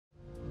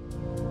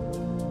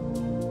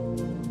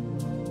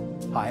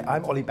Hi,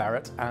 I'm Ollie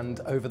Barrett,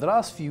 and over the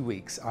last few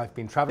weeks I've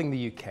been travelling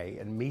the UK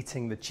and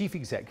meeting the chief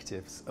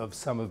executives of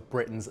some of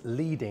Britain's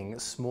leading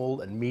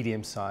small and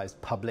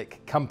medium-sized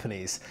public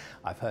companies.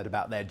 I've heard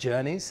about their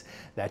journeys,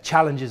 their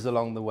challenges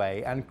along the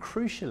way, and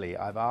crucially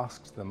I've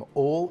asked them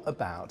all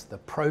about the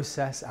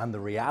process and the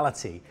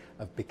reality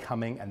of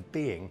becoming and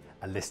being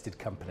a listed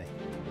company.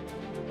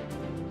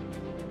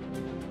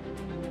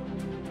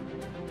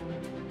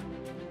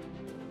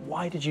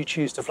 Why did you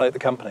choose to float the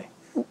company?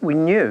 We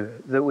knew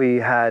that we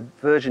had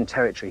virgin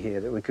territory here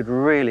that we could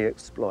really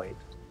exploit.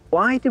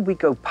 Why did we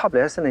go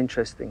public? That's an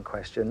interesting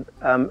question.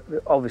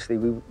 Obviously,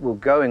 we were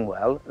going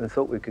well and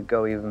thought we could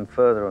go even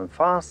further and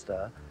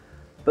faster,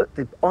 but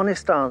the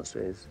honest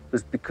answer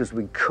was because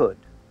we could.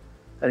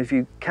 And if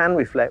you can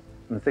reflect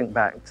and think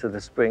back to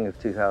the spring of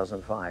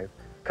 2005,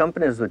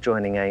 companies were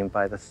joining AIM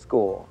by the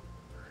score.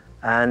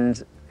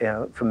 And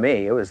for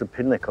me, it was the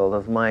pinnacle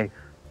of my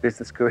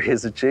business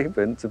career's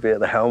achievement to be at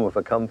the helm of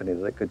a company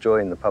that could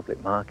join the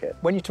public market.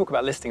 When you talk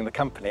about listing the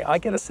company, I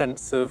get a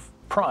sense of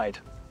pride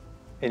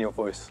in your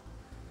voice.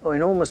 Oh,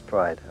 enormous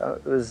pride.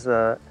 It was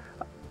for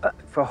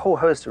a whole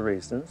host of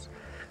reasons.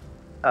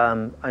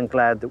 I'm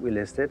glad that we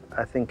listed.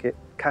 I think it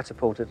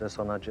catapulted us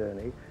on our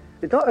journey.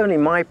 It's not only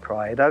my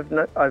pride.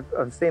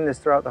 I've seen this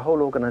throughout the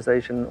whole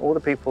organisation. All the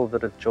people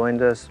that have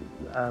joined us,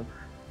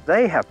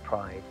 they have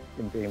pride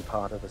in being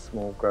part of a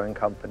small growing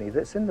company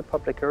that's in the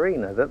public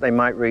arena that they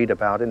might read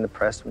about in the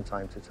press from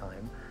time to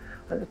time.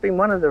 And it's been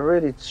one of the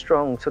really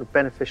strong sort of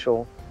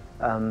beneficial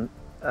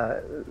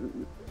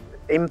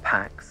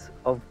impacts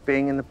of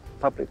being in the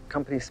public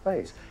company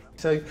space.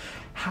 So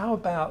how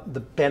about the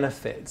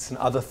benefits and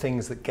other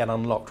things that get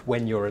unlocked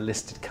when you're a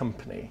listed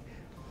company?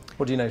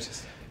 What do you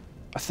notice?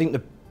 I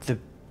think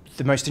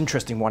the most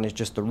interesting one is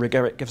just the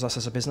rigour it gives us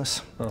as a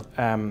business. Oh.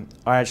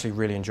 I actually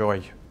really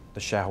enjoy the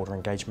shareholder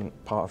engagement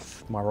part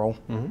of my role,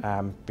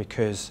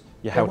 because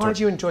you're held to... Why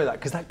do you enjoy that?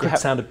 Because that could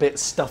sound a bit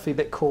stuffy, a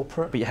bit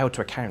corporate. But you're held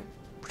to account,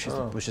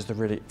 which is the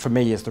really, for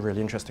me, is the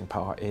really interesting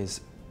part.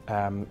 Is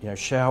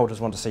shareholders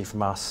want to see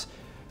from us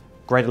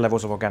greater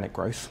levels of organic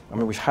growth. I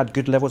mean, we've had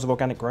good levels of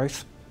organic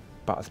growth,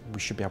 but we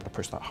should be able to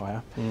push that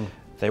higher.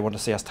 They want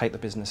to see us take the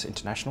business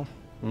international,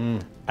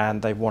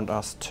 and they want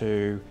us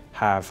to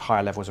have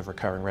higher levels of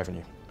recurring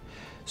revenue.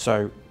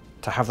 So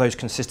to have those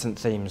consistent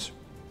themes,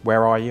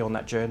 where are you on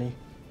that journey?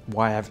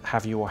 Why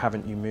have you or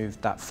haven't you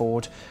moved that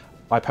forward?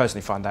 I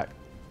personally find that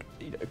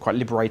quite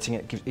liberating.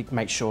 It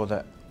makes sure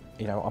that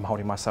I'm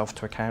holding myself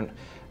to account,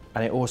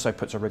 and it also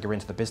puts a rigour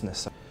into the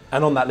business.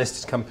 And on that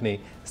listed company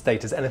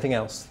status, anything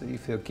else that you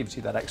feel gives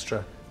you that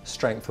extra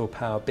strength or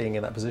power being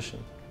in that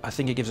position? I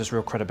think it gives us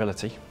real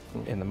credibility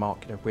in the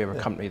market. We're a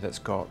company that's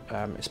got,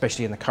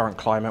 especially in the current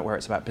climate where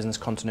it's about business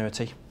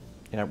continuity,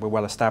 we're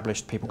well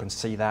established, people can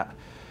see that.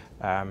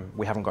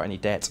 We haven't got any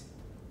debt,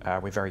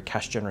 we're very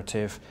cash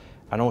generative.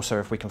 And also,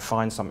 if we can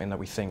find something that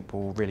we think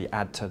will really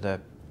add to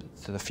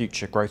the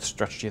future growth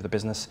strategy of the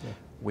business,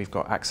 we've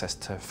got access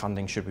to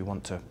funding should we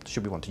want to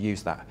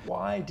use that.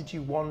 Why did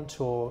you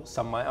want, or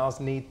some might ask,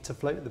 need to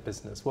float the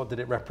business? What did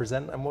it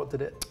represent and what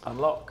did it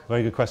unlock?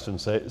 Very good question.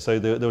 So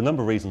there were a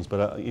number of reasons,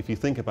 but if you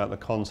think about the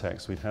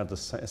context, we'd had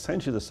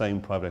essentially the same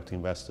private equity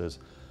investors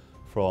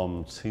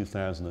from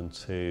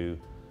 2002,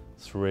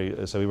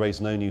 2003. So we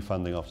raised no new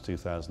funding after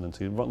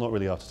 2002, not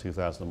really after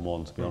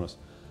 2001, to be honest.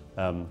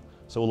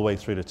 So all the way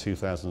through to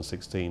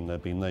 2016,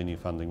 there'd been no new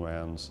funding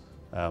rounds,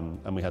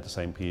 and we had the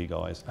same PE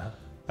guys.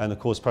 And of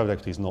course, private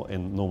equity is not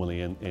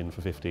normally in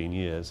for 15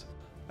 years.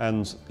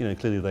 And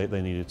clearly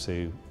they needed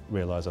to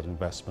realise that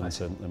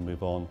investment and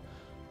move on.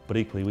 But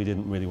equally, we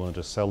didn't really want to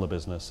just sell the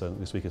business,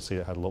 because we could see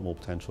it had a lot more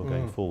potential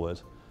going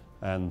forward.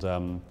 And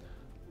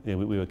we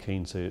were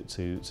keen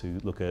to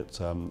look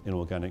at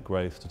inorganic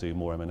growth, to do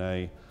more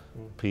M&A.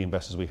 PE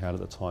investors we had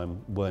at the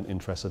time weren't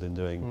interested in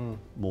doing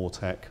more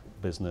tech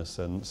business,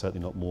 and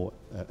certainly not more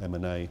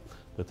M&A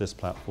with this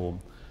platform.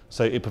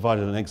 So it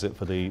provided an exit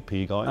for the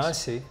PE guys. I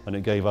see. And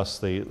it gave us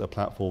the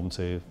platform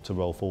to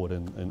roll forward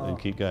and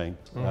keep going.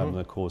 And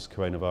of course,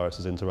 coronavirus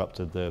has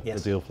interrupted the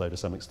deal flow to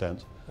some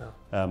extent.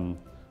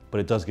 But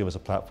it does give us a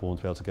platform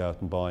to be able to go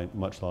out and buy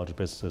much larger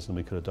businesses than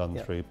we could have done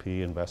through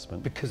PE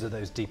investment. Because of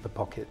those deeper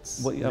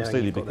pockets? Well,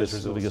 absolutely,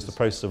 because the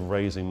process of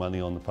raising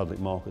money on the public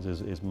market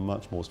is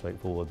much more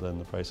straightforward than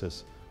the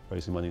process of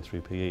raising money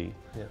through PE.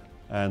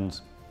 And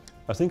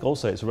I think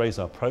also it's raised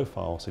our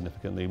profile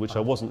significantly, which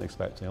I wasn't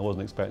expecting. I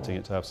wasn't expecting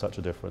it to have such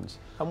a difference.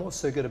 And what's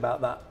so good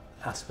about that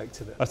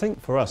aspect of it? I think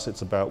for us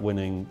it's about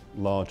winning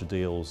larger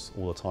deals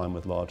all the time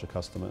with larger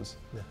customers.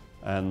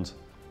 And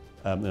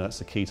that's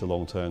the key to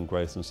long-term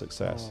growth and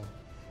success.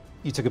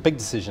 You took a big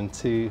decision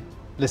to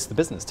list the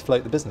business, to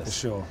float the business. For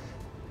sure.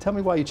 Tell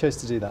me why you chose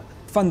to do that.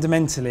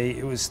 Fundamentally,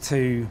 it was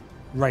to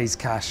raise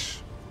cash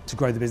to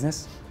grow the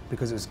business,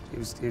 because it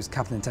was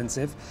capital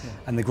intensive,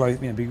 and the growth,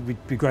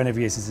 we'd grown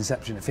every year since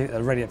inception,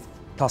 already at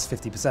plus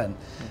 50%,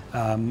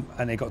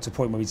 and it got to a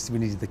point where we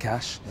needed the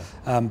cash.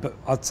 But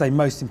I'd say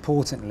most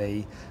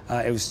importantly,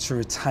 it was to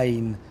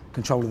retain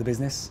control of the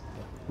business.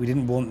 We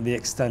didn't want the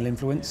external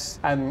influence.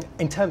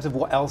 In terms of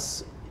what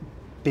else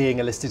being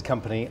a listed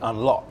company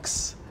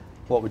unlocks,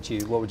 What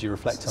would you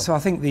reflect on? So I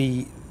think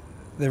the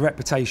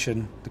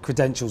reputation, the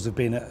credentials of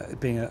being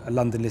a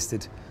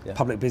London-listed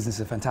public business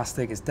are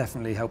fantastic. It's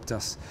definitely helped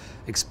us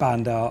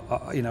expand our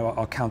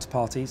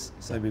counterparties.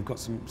 So we've got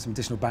some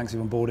additional banks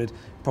we've onboarded,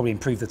 probably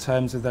improve the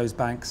terms of those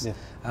banks,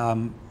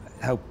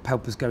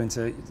 help us go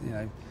into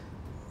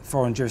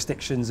foreign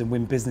jurisdictions and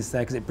win business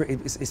there,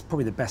 because it's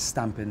probably the best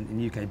stamp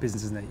in UK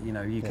business, isn't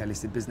it? UK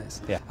listed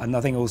business. Yeah. And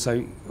I think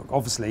also,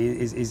 obviously,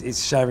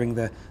 is sharing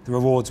the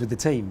rewards with the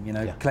team.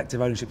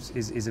 Collective ownership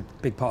is a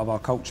big part of our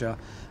culture,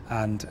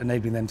 and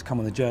enabling them to come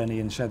on the journey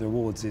and share the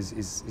rewards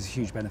is a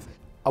huge benefit.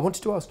 I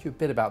wanted to ask you a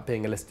bit about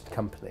being a listed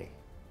company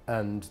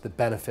and the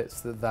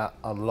benefits that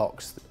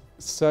unlocks.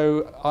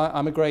 So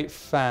I'm a great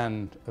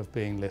fan of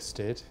being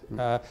listed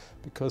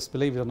because,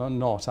 believe it or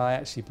not, I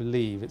actually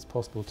believe it's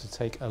possible to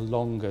take a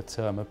longer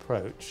term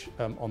approach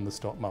on the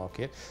stock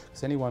market,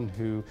 because anyone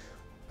who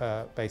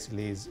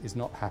basically is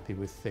not happy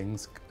with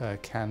things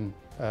can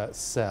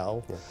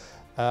sell.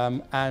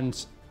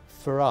 And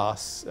for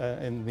us,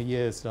 in the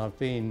years that I've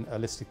been a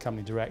listed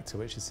company director,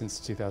 which is since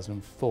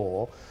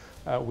 2004,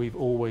 we've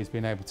always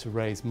been able to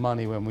raise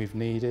money when we've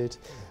needed,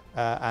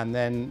 and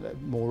then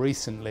more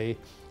recently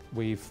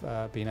we've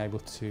been able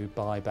to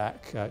buy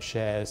back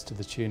shares to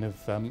the tune of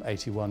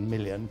 81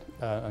 million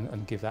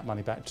and give that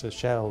money back to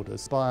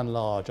shareholders. By and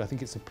large, I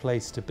think it's a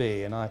place to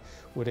be, and I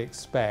would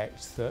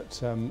expect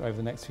that over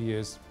the next few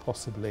years,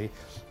 possibly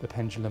the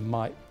pendulum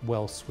might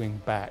well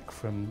swing back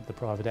from the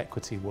private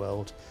equity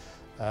world,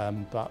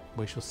 but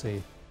we shall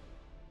see.